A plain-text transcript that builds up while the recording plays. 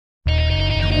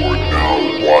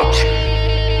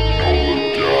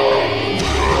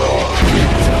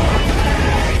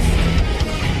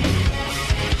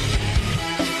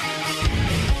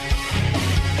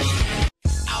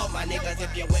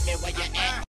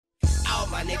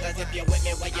my niggas if you're with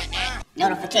me where you at.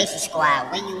 Notification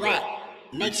squad, where you at?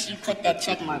 Make sure you click that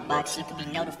checkmark box so you can be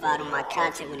notified on my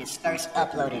content when it's first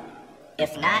uploaded.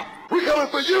 If not, we coming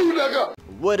for you, nigga!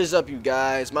 What is up, you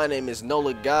guys? My name is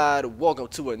Nolagod. Welcome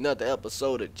to another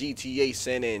episode of GTA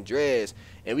San Andreas.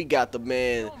 And we got the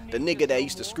nigga that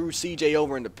used to screw CJ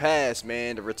over in the past,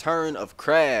 man. The return of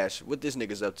Crash. What this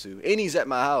nigga's up to. And he's at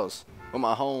my house. On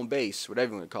my home base,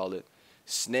 whatever you want to call it.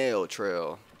 Snail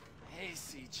Trail. Hey,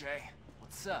 CJ.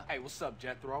 What's up? Hey, what's up,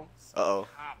 Jethro? Uh-oh.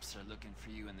 Cops are looking for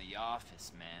you in the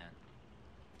office, man.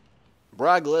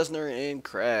 Brock Lesnar and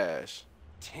Crash.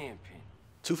 Tenpenny.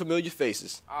 Two familiar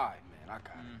faces. Alright, man, I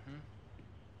got it.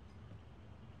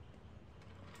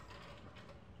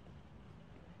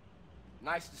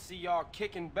 Nice to see y'all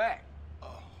kicking back.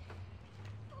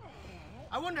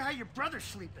 I wonder how your brother's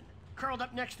sleeping. Curled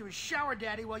up next to his shower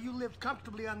daddy while you lived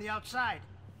comfortably on the outside.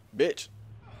 Bitch.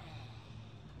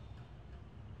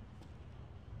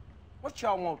 What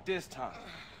y'all want this time?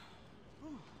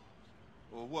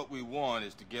 Well, what we want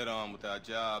is to get on with our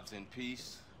jobs in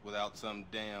peace without some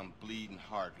damn bleeding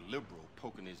heart liberal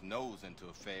poking his nose into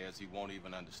affairs he won't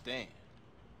even understand.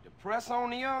 The press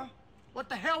on y'all? What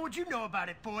the hell would you know about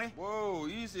it, boy? Whoa,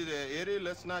 easy there, Eddie.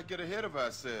 Let's not get ahead of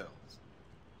ourselves.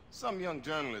 Some young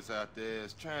journalist out there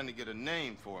is trying to get a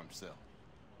name for himself.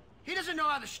 He doesn't know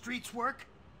how the streets work.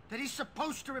 That he's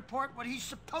supposed to report what he's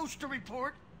supposed to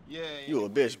report. Yeah, You a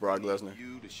bitch, Brock Lesnar.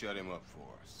 You to shut him up for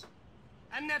us.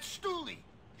 And that Stooley.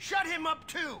 Shut him up,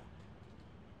 too.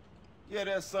 Yeah,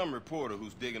 there's some reporter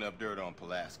who's digging up dirt on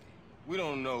Pulaski. We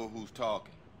don't know who's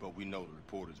talking, but we know the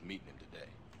reporter's meeting him today.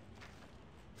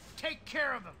 Take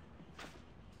care of him.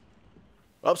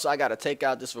 Oh, so I gotta take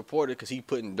out this reporter because he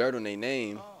putting dirt on their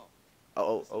name.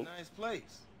 Oh, nice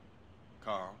place,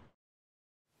 Carl.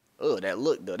 Oh, that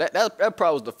look though. That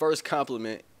probably was the first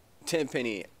compliment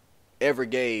Tenpenny ever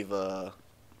gave to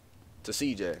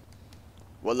CJ.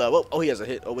 Well, oh, he has a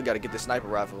hit. Oh, we gotta get the sniper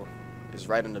rifle. It's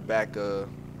right in the back of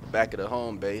the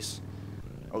home base.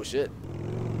 Oh shit.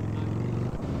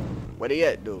 Where they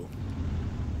at, dude?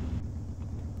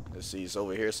 Let's see. It's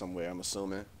over here somewhere, I'm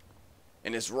assuming.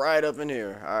 And it's right up in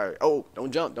here. All right. Oh,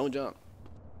 don't jump. Don't jump.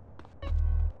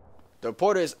 The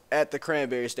reporter is at the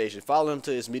Cranberry Station. Follow him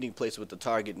to his meeting place with the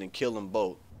target and then kill them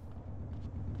both.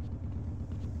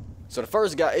 So the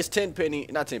first guy, it's Tenpenny,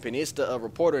 not Tenpenny, it's the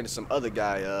reporter and some other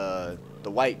guy, the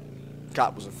white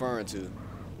cop was referring to.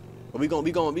 But we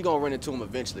gonna run into him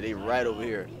eventually. They right over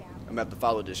here. I'm gonna have to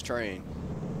follow this train.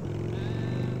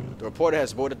 The reporter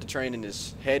has boarded the train and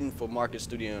is heading for Market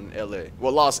Studio in LA.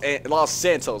 Well, Los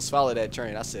Santos. Follow that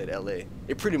train. I said LA.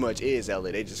 It pretty much is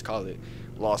LA. They just call it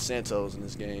Los Santos in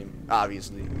this game,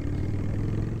 obviously.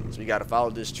 So we gotta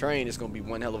follow this train. It's gonna be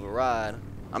one hell of a ride.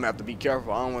 I'm gonna have to be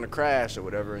careful. I don't want to crash or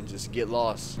whatever and just get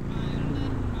lost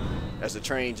as the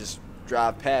train just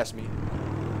drive past me.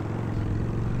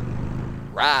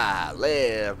 Right,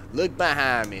 left, look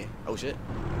behind me. Oh shit.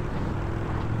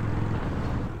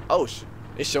 Oh shit.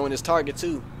 It's showing his target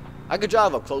too. I could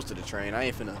drive up close to the train. I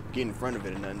ain't finna get in front of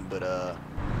it or nothing, but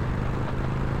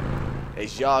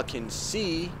as y'all can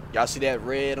see, y'all see that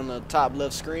red on the top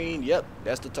left screen? Yep,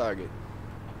 that's the target.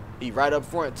 He right up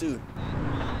front too.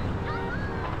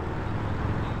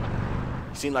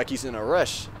 He seemed like he's in a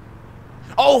rush.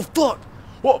 Oh fuck!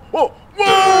 Whoa, whoa,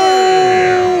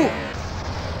 whoa!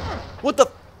 What the,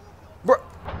 bruh?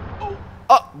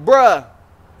 Bruh,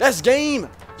 that's game.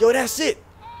 Yo, that's it.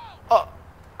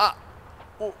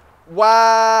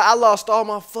 Why? I lost all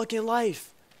my fucking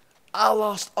life. I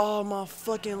lost all my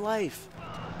fucking life.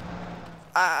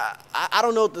 I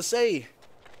don't know what to say.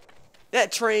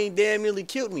 That train damn nearly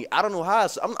killed me. I don't know how. I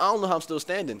don't know how I'm still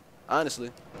standing.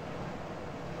 Honestly.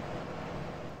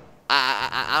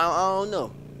 I don't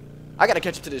know. I gotta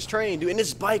catch up to this train, dude. And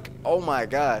this bike, oh my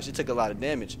gosh, it took a lot of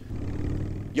damage.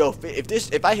 Yo,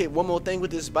 if I hit one more thing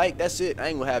with this bike, that's it. I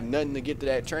ain't gonna have nothing to get to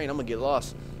that train. I'm gonna get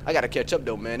lost. I gotta catch up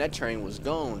though, man. That train was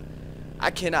gone.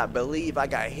 I cannot believe I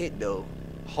got hit though.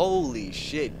 Holy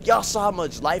shit. Y'all saw how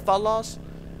much life I lost?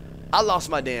 I lost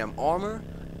my damn armor.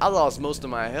 I lost most of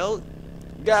my health.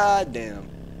 God damn.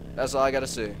 That's all I gotta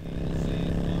say.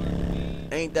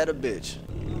 Ain't that a bitch?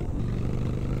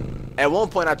 At one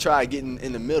point I tried getting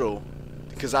in the middle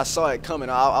because I saw it coming.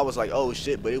 I was like, oh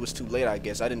shit, but it was too late, I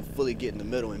guess. I didn't fully get in the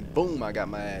middle and boom, I got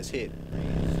my ass hit.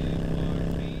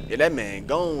 Yeah, that man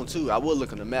gone too. I would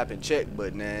look on the map and check,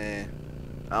 but nah. I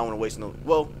don't want to waste no.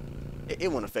 Well, it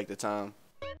won't affect the time.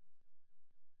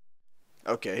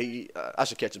 Okay, I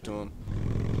should catch up to him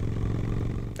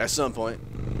at some point.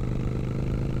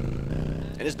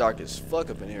 And it's dark as fuck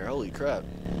up in here. Holy crap.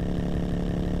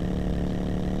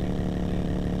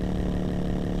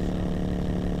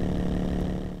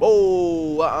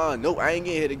 Whoa, nope, I ain't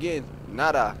getting hit again.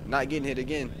 Not getting hit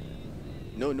again.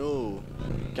 No.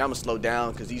 Okay, I'ma slow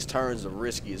down because these turns are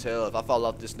risky as hell. If I fall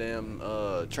off this damn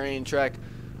train track,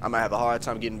 I might have a hard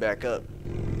time getting back up.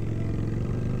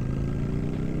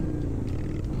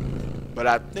 But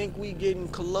I think we getting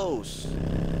close.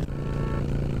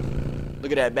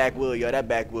 Look at that back wheel, yo. That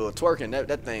back wheel twerking.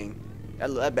 That thing.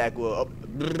 That back wheel up,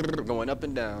 going up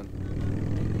and down.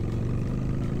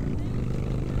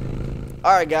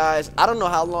 All right, guys. I don't know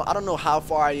how long. I don't know how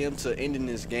far I am to ending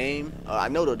this game. I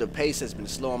know that the pace has been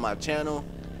slow on my channel.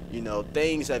 You know,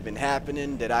 things have been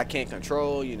happening that I can't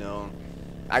control. You know,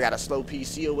 I got a slow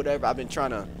PC or whatever. I've been trying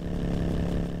to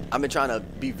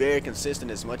be very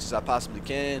consistent as much as I possibly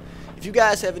can. If you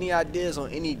guys have any ideas on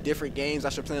any different games I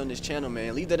should play on this channel,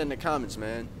 man, leave that in the comments,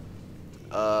 man.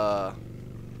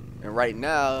 And right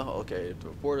now, okay, if the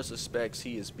reporter suspects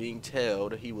he is being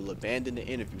tailed, he will abandon the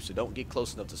interview, so don't get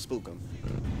close enough to spook him.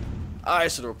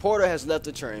 Alright, so the reporter has left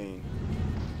the train.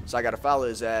 So I gotta follow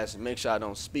his ass and make sure I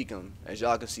don't speak him. As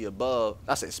y'all can see above,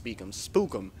 I said speak him,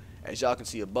 spook him. As y'all can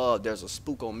see above, there's a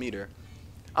spookometer.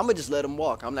 I'm gonna just let him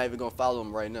walk. I'm not even gonna follow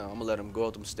him right now. I'm gonna let him go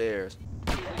up them stairs.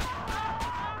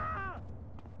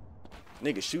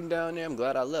 Nigga shooting down there. I'm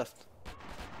glad I left.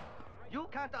 You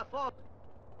can't afford.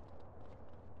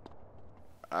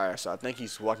 Alright, so I think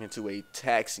he's walking to a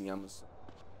taxi.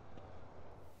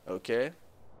 Okay.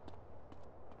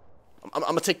 I'm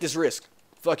gonna take this risk.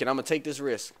 Fuck it, I'm gonna take this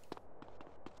risk.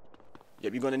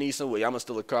 Yep, you're gonna need some way. I'm gonna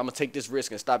steal a car. I'm gonna take this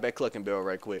risk and stop at Clucking Bell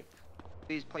right quick.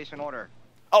 Please place an order.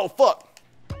 Oh fuck!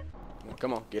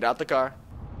 Come on, get out the car.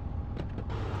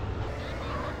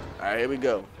 Alright, here we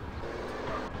go.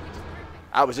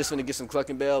 I was just gonna get some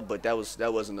Clucking Bell, but that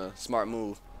wasn't a smart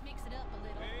move.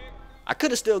 I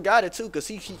could have still got it too, cause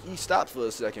he stopped for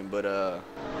a second, but as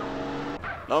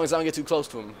long as I don't get too close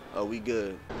to him, we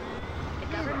good.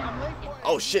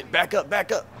 Oh shit, back up.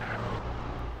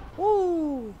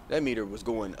 Woo! That meter was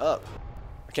going up.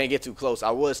 I can't get too close.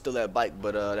 I was still at bike,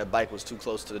 but that bike was too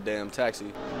close to the damn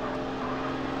taxi.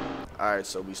 Alright,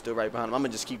 so we still right behind him. I'm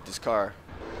gonna just keep this car.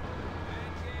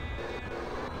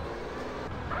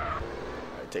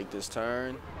 Alright, take this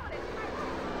turn.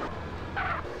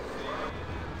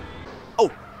 Oh,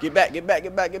 get back.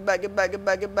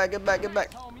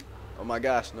 Oh my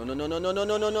gosh. No.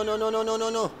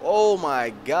 Oh my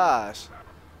gosh.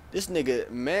 This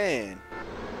nigga, man.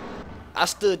 I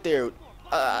stood there.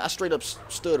 I straight up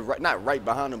stood right, not right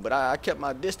behind him, but I kept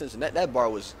my distance, and that bar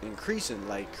was increasing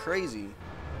like crazy.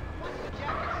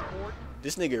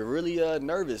 This nigga really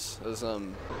nervous or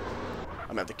something.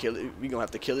 I'm gonna have to kill it. We gonna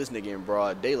have to kill this nigga in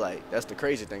broad daylight. That's the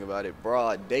crazy thing about it.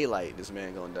 Broad daylight, this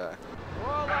man gonna die. We're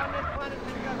all on this planet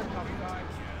together, tough guys.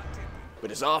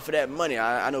 But it's all for that money.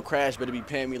 I know Crash better be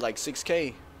paying me like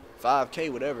 6K, 5K,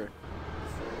 whatever.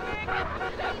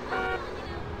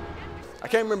 I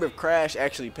can't remember if Crash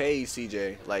actually paid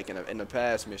CJ like in the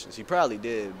past missions. He probably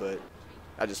did, but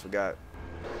I just forgot.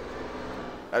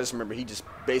 I just remember he just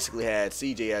basically had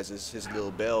CJ as his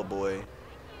little bellboy,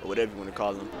 or whatever you want to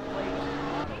call him.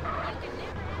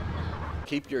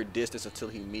 Keep your distance until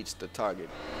he meets the target.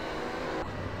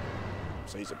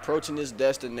 So he's approaching his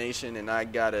destination, and I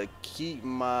gotta keep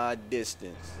my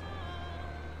distance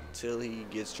until he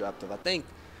gets dropped off. I think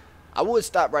I would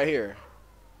stop right here.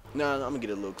 No, I'm gonna get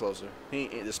a little closer.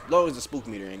 As long as the spook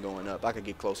meter ain't going up, I could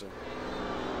get closer.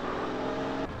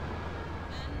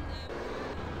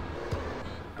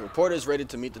 The reporter is ready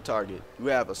to meet the target. You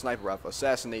have a sniper rifle.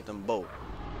 Assassinate them both.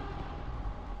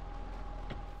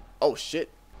 Oh shit.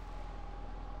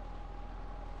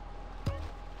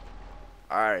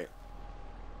 Alright.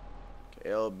 Okay,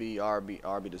 LB,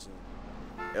 RB to zoom.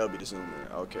 LB to zoom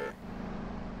in. Okay.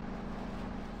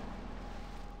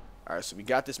 Alright, so we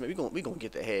got this, man. We gonna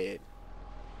get the head.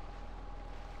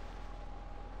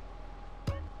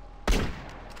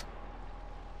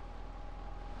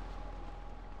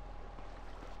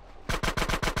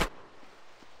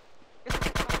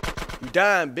 You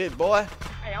dying, big boy.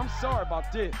 Hey, I'm sorry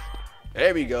about this.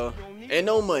 There we go. And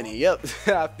no money. Yep.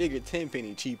 I figured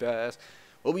Tenpenny, cheap ass.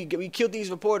 Well, we killed these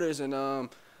reporters, and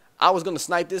I was gonna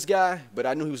snipe this guy, but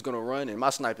I knew he was gonna run, and my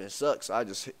sniping sucks. So I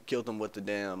just killed him with the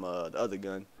damn the other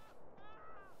gun.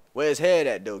 Where his head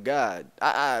at though? God,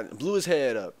 I blew his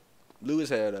head up. Blew his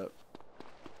head up.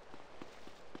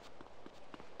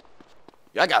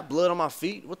 Yeah, I got blood on my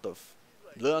feet. What the?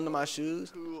 Blood under my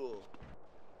shoes. Cool.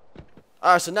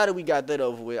 All right, so now that we got that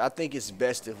over with, I think it's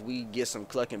best if we get some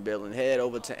Clucking Bell and head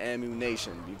over to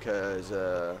Ammunition, because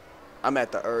I'm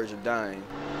at the urge of dying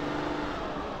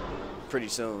pretty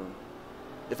soon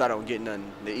if I don't get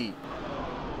nothing to eat.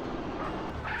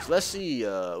 So let's see.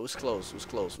 What's close?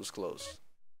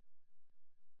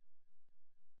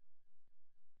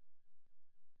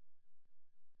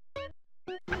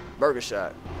 Burger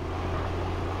shot.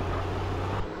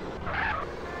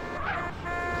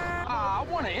 I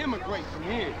want to immigrate from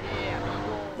here.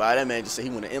 Wow, that man just said he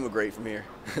want to immigrate from here.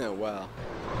 Wow.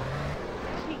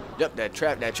 Yep, the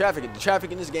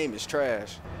traffic in this game is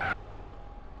trash.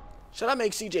 Should I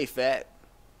make CJ fat?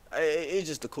 It's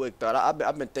just a quick thought.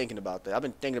 I've been thinking about that. I've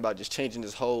been thinking about just changing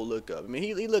his whole look up. I mean,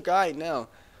 he look alright now,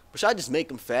 but should I just make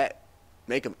him fat?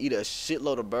 Make him eat a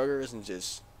shitload of burgers and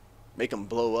just make him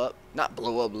blow up? Not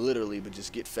blow up literally, but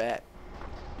just get fat.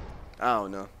 I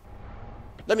don't know.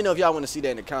 Let me know if y'all want to see that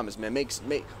in the comments, man. If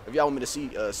y'all want me to see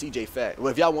CJ fat. Well,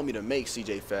 if y'all want me to make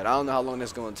CJ fat. I don't know how long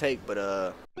that's gonna take, but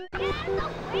up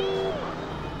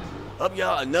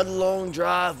y'all, another long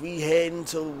drive. We heading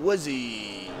to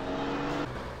Woozy.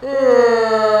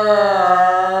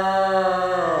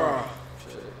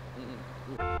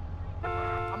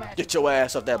 Get your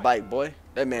ass off that bike, boy.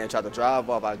 That man tried to drive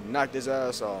off. I knocked his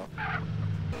ass off.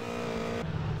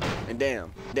 And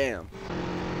damn.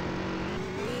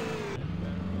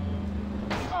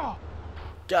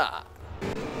 God.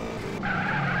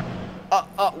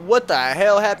 What the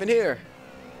hell happened here?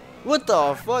 What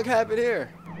the fuck happened here?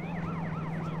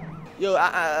 Yo,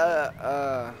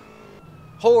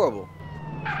 horrible.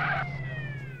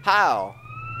 How?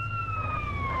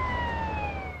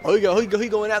 Oh, he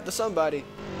going after somebody.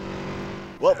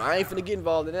 Well, I ain't finna get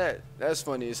involved in that. That's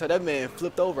funny. So that man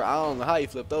flipped over. I don't know how he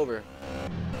flipped over.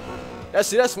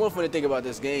 That's one funny thing about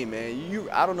this game, man.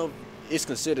 I don't know if it's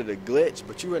considered a glitch,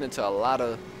 but you run into a lot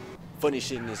of funny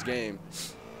shit in this game.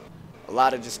 A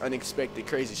lot of just unexpected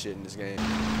crazy shit in this game.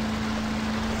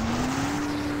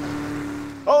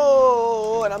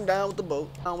 Oh, and I'm down with the boat.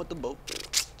 I'm down with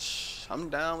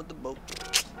the boat.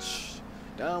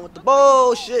 Down with the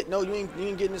bullshit. No, you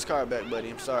ain't getting this car back,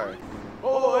 buddy. I'm sorry.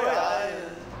 Oh yeah.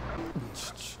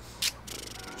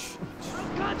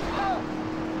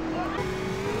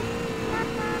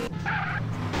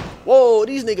 Whoa,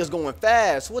 these niggas going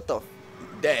fast. What the?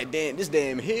 This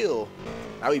damn hill.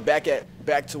 Now we back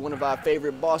to one of our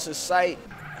favorite bosses' site,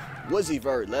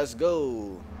 Woozyvert. Let's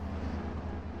go.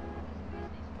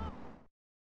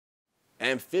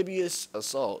 Amphibious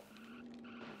assault.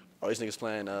 Oh, these niggas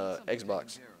playing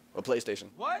Xbox or PlayStation.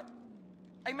 What?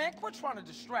 Hey man, quit trying to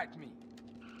distract me.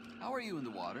 How are you in the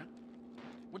water?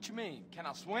 What you mean? Can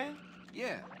I swim?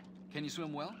 Yeah. Can you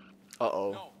swim well?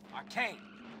 Uh-oh. No, I can't.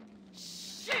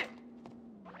 Shit!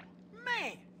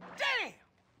 Man, damn!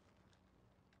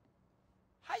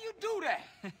 How you do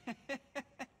that?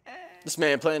 This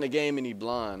man playing the game and he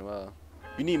blind. Wow.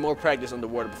 You need more practice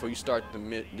underwater before you start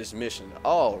this mission.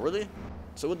 Oh, really?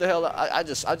 So what the hell? I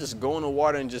just go in the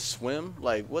water and just swim?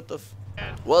 Like what the?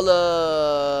 Well,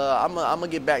 I'm gonna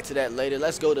get back to that later.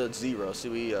 Let's go to 0. See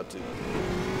what he up to.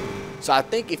 So I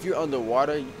think if you're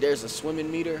underwater, there's a swimming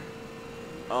meter.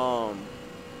 And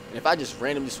if I just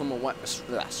randomly swim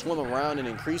around and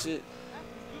increase it,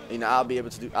 you know, I'll be able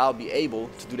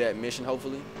to do that mission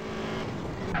hopefully.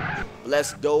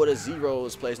 Let's go to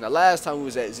 0's place. Now last time we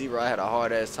was at 0, I had a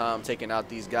hard ass time taking out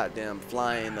these goddamn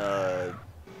flying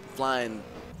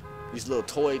these little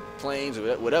toy planes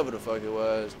or whatever the fuck it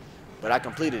was. But I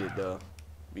completed it though.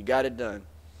 We got it done.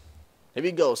 Here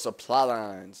we go, supply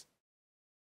lines.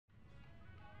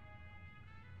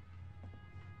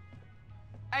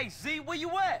 Hey Z, where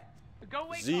you at? Go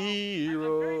away, 0.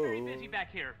 Carl. I'm very busy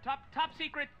back here. Top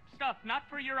secret stuff, not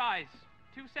for your eyes.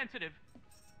 Too sensitive.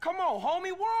 Come on,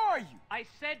 homie, where are you? I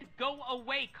said go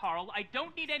away, Carl. I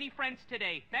don't need any friends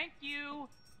today. Thank you.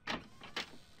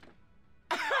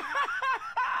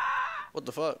 What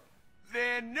the fuck?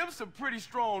 Man, them some pretty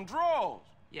strong draws.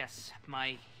 Yes,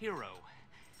 my hero.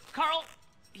 Carl,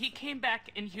 he came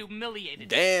back and humiliated me.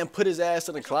 Damn, put his ass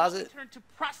in the closet. Turn to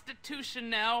prostitution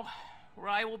now, where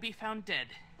I will be found dead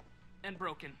and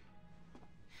broken.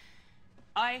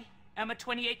 I am a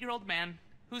 28-year-old man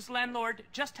whose landlord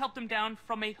just helped him down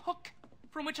from a hook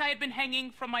from which I had been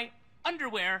hanging from my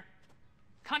underwear,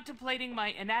 contemplating my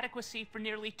inadequacy for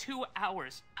nearly 2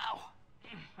 hours. Ow,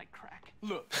 my crack.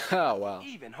 Look, Oh, wow.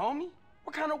 even, homie.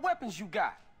 What kind of weapons you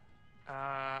got?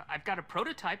 I've got a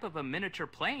prototype of a miniature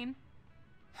plane.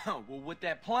 Well, with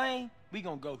that plane, we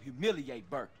gonna go humiliate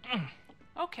Berkely.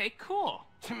 Okay, cool.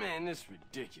 Man, this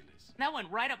ridiculous. That went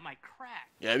right up my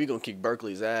crack. Yeah, we gonna kick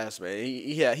Berkeley's ass, man.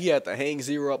 He had to hang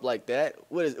 0 up like that.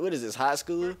 What is this, high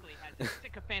school? Berkely has his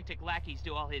sycophantic lackeys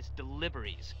do all his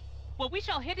deliveries. Well, we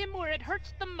shall hit him where it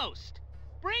hurts the most.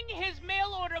 Bring his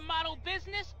mail order model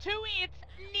business to its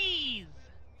knees.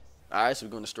 All right, so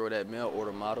we're gonna destroy that mail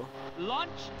order model. Launch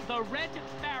the Red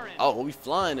Baron. Oh, well, we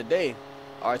flying today.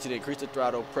 RT to increase the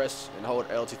throttle, press and hold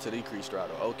LT to decrease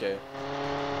throttle. Okay.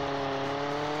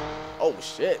 Oh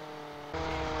shit.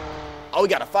 Oh, we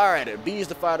got to fire at it. B is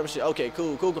the fire them shit. Okay,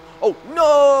 cool, cool, cool. Oh,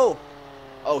 no!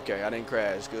 Okay, I didn't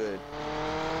crash. Good.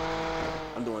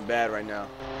 I'm doing bad right now.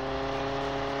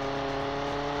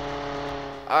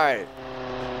 Alright.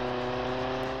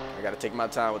 I gotta take my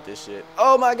time with this shit.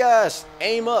 Oh my gosh!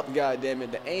 Aim up,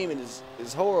 goddammit. The aiming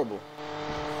is horrible.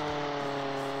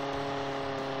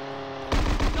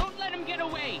 Don't let him get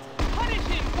away. Punish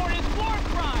him for his war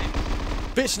crimes.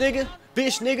 Bitch nigga!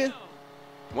 Bitch nigga!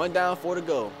 1 down, 4 to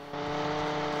go.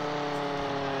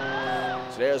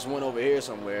 So there's one over here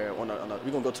somewhere. We're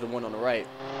gonna go to the one on the right.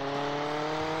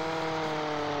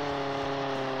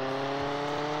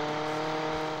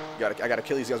 I gotta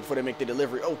kill these guys before they make their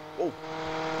delivery. Oh, oh.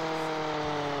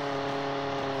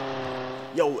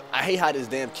 Yo, I hate how this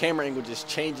damn camera angle just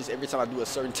changes every time I do a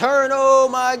certain turn. Oh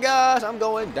my gosh, I'm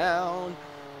going down.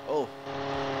 Oh.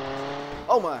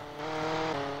 Oh my.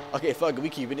 Okay, fuck it. We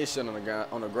keeping this shit on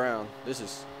the ground. This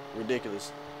is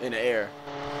ridiculous. In the air.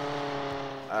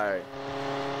 Alright.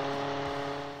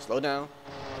 Slow down.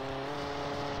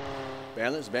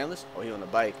 Balance, balance. Oh, he on the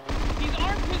bike. He's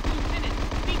armed with lieutenant.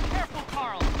 Be careful,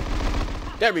 Carl.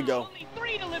 There we go. Only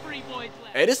 3 delivery boys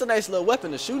left. Hey, this is a nice little weapon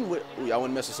to shooting with. Ooh, y'all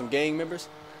want to mess with some gang members?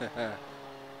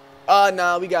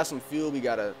 Nah, we got some fuel. We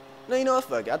gotta. No, you know what?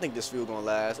 Fuck it. I think this fuel gonna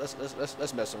last.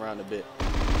 Let's mess around a bit.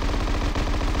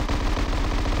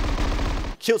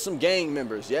 Kill some gang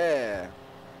members, yeah.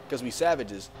 Cause we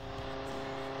savages.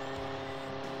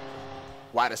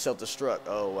 Why the self-destruct?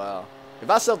 Oh wow. If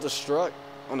I self-destruct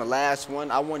on the last one,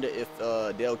 I wonder if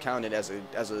they'll count it as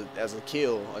a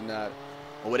kill or not.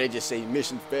 Or would they just say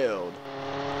mission failed?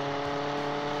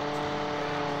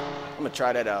 I'm gonna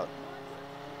try that out.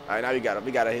 All right, now we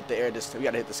gotta hit the air this. We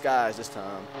gotta hit the skies this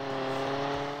time.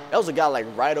 That was a guy like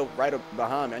right up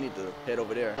behind me. I need to head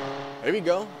over there. There we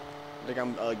go. I think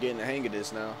I'm getting the hang of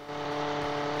this now.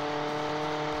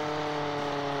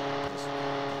 Just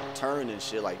turn and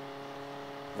shit like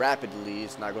rapidly.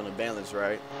 It's not gonna balance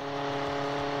right.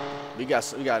 We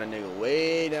got a nigga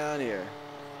way down here.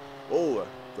 Oh.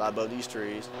 Fly above these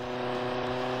trees.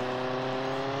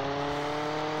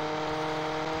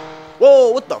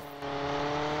 Whoa, what the?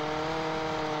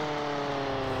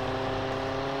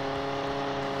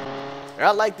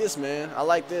 I like this, man. I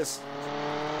like this.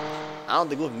 I don't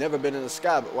think we've never been in the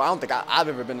sky. Well, I don't think I've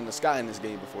ever been in the sky in this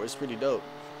game before. It's pretty dope.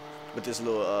 With this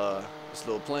little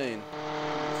plane.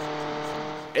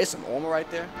 There's some armor right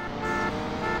there.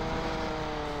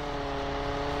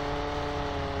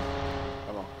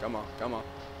 Come on, come on, come on.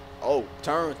 Oh,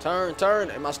 turn, turn,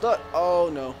 turn. Am I stuck? Oh,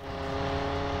 no.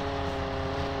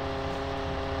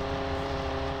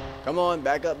 Come on,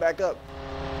 back up, back up.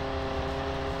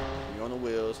 You're on the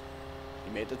wheels.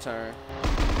 You made the turn.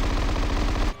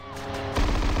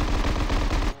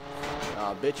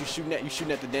 I bet you shooting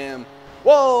at the damn.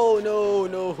 Whoa, no,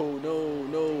 no, no,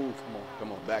 no.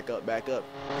 Come on, back up, back up.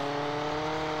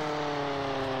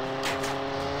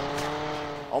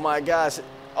 Oh my gosh.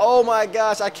 Oh my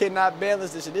gosh, I cannot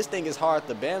balance this shit. This thing is hard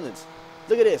to balance.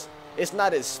 Look at this. It's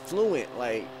not as fluent.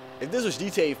 Like, if this was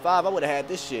GTA 5, I would have had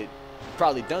this shit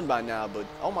probably done by now, but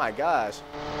oh my gosh.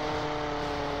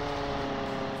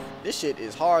 This shit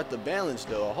is hard to balance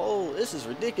though. This is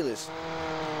ridiculous.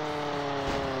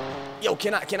 Yo,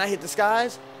 can I hit the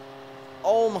skies?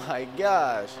 Oh my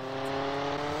gosh.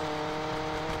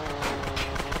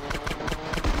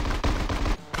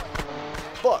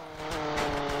 Fuck.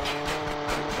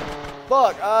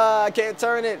 Fuck, I can't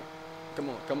turn it. Come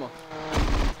on, come on.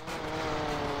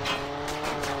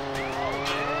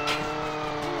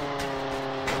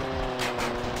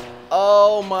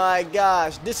 Oh my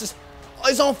gosh, this is,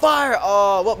 it's on fire.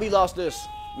 Oh, what, we lost this.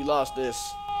 We lost this.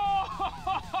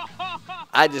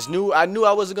 I knew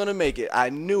I wasn't gonna make it. I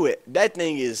knew it. That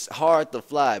thing is hard to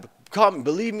fly.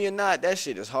 Believe me or not, that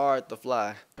shit is hard to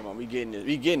fly. Come on, we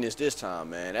getting this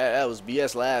time, man. That was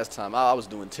BS last time. I was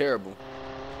doing terrible.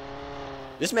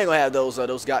 This man gonna have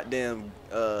those goddamn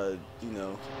you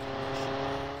know,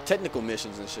 technical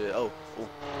missions and shit. Oh.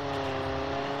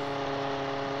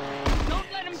 Don't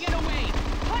let him get away.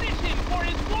 Punish him for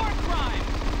his war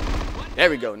crimes. There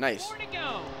we go. Nice.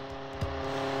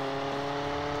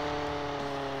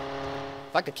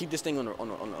 If I could keep this thing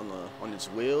on its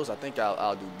wheels, I think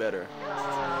I'll do better.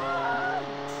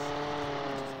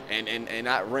 And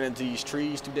not run into these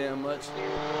trees too damn much.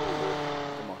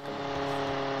 Come on, come on.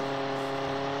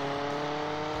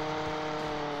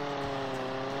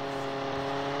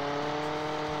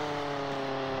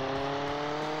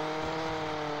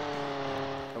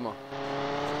 Come on.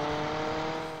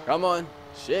 Come on.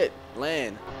 Shit.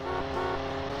 Land.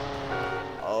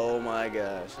 Oh my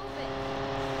gosh.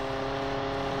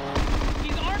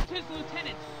 He's armed his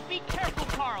lieutenant. Be careful,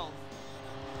 Carl.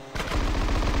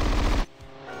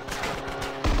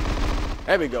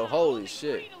 There we go. Holy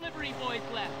shit. 3 delivery boys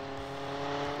left.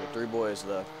 Got 3 boys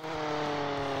left.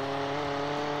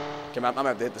 Okay, I'm gonna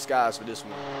have to hit the skies for this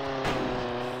one.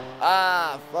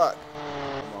 Ah, fuck.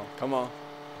 Come on, come on.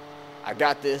 I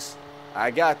got this.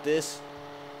 I got this.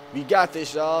 We got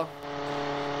this, y'all.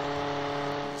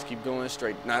 Just keep going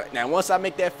straight. Now, once I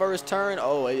make that first turn,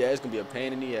 oh yeah, it's gonna be a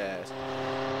pain in the ass.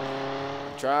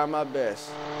 I'm trying my best.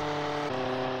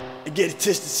 And get a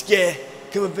twisted scare.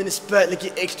 Come up in the spot, look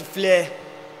at extra flair.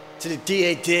 To the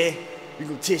DA there, we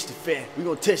gonna test the fair. We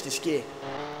gonna test the scare.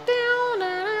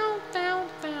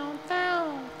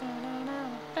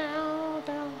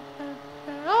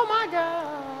 Oh my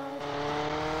God.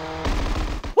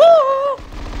 Woo!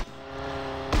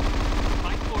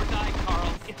 Fight or die,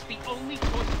 Carl. It's the only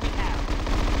choice we have.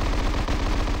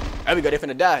 There we go. They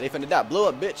finna die. They finna die. Blow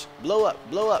up, bitch. Blow up.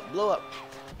 Blow up. Blow up.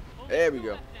 There we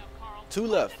go. 2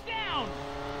 left.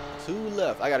 2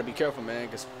 left. I gotta be careful, man,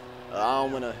 cause I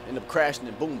don't wanna end up crashing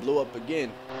and boom, blow up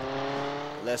again.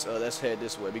 Let's head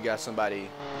this way. We got somebody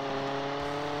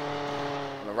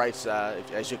on the right side,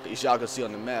 as y'all can see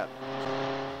on the map.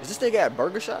 Is this nigga at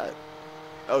Burger Shot?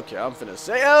 Okay, I'm finna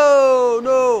say, oh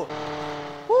no!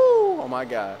 Woo! Oh my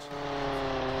gosh.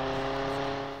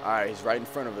 All right, he's right in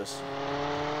front of us.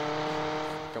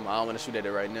 Come on, I don't wanna shoot at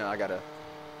it right now. I gotta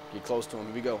get close to him.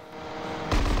 Here we go.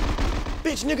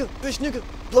 Bitch nigga,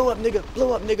 blow up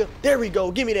nigga, there we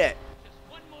go, give me that.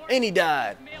 And he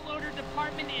died. Mail order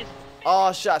department is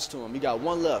All shots to him, he got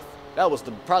 1 left. That was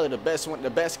probably the best one, the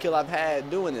best kill I've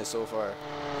had doing this so far.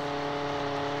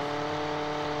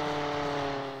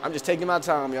 I'm just taking my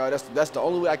time, y'all. That's the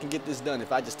only way I can get this done,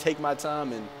 if I just take my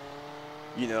time and,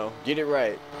 you know, get it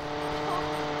right.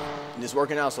 And it's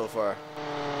working out so far.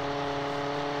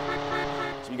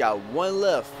 So we got 1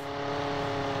 left.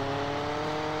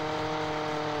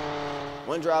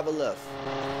 1 driver left.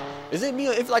 Is it me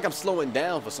or it feel like I'm slowing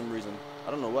down for some reason?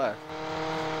 I don't know why.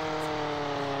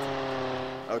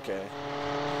 Okay.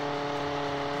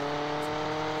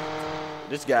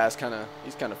 This guy's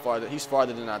he's kind of farther. He's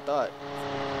farther than I thought.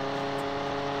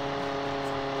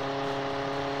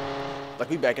 Like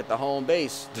we back at the home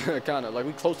base. Kind of like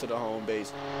we close to the home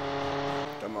base.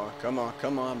 Come on, come on,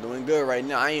 come on. I'm doing good right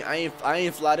now. I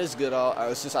ain't fly this good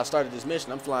since I started this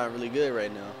mission. I'm flying really good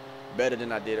right now. Better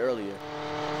than I did earlier.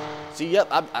 See, yep,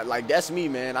 I like that's me,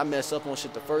 man. I mess up on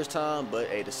shit the first time, but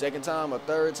hey, the second time or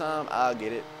third time, I'll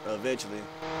get it eventually.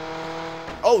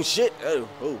 Oh shit! Oh,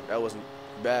 that wasn't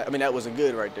bad. I mean, that wasn't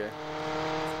good right there.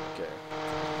 Okay,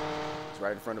 it's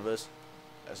right in front of us.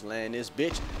 Let's land this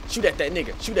bitch. Shoot at that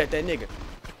nigga. Shoot at that nigga.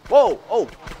 Whoa! Oh!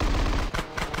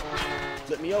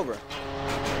 Flip me over.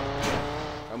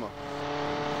 Come on.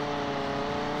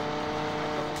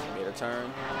 Made a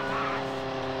turn.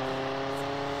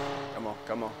 Come on,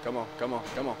 come on, come on,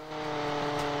 come on.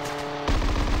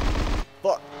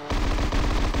 Fuck.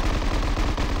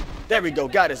 There we go,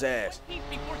 got his ass.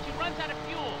 Before she runs out of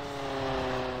fuel.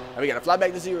 We gotta fly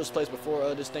back to Zero's place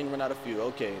before this thing run out of fuel.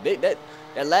 Okay, that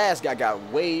last guy got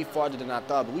way farther than I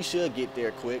thought, but we should get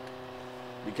there quick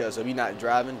because of me not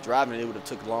driving. Driving it would have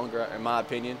took longer, in my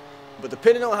opinion. But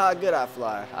depending on how good I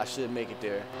fly, I should make it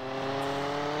there.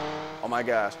 Oh my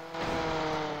gosh.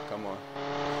 Come on.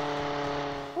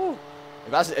 Whew.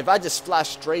 If I just fly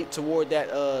straight toward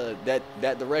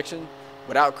that direction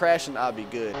without crashing, I'll be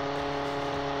good.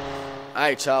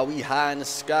 Alright, y'all, we high in the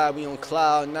sky. We on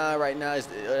cloud 9 right now.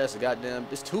 That's a goddamn.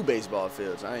 It's 2 baseball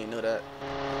fields. I ain't know that.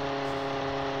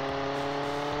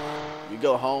 We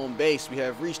go home base. We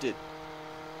have reached it.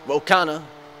 Whoa, kinda.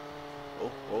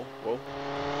 Whoa, whoa, whoa.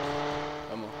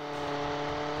 Come on.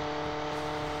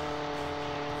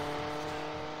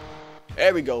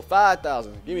 There we go.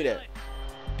 5,000. Give me that.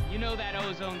 You know that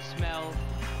ozone smell?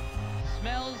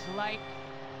 Smells like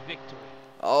victory.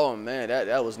 Oh man,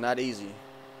 that was not easy.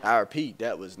 I repeat,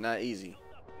 that was not easy.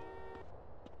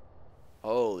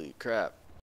 Holy crap.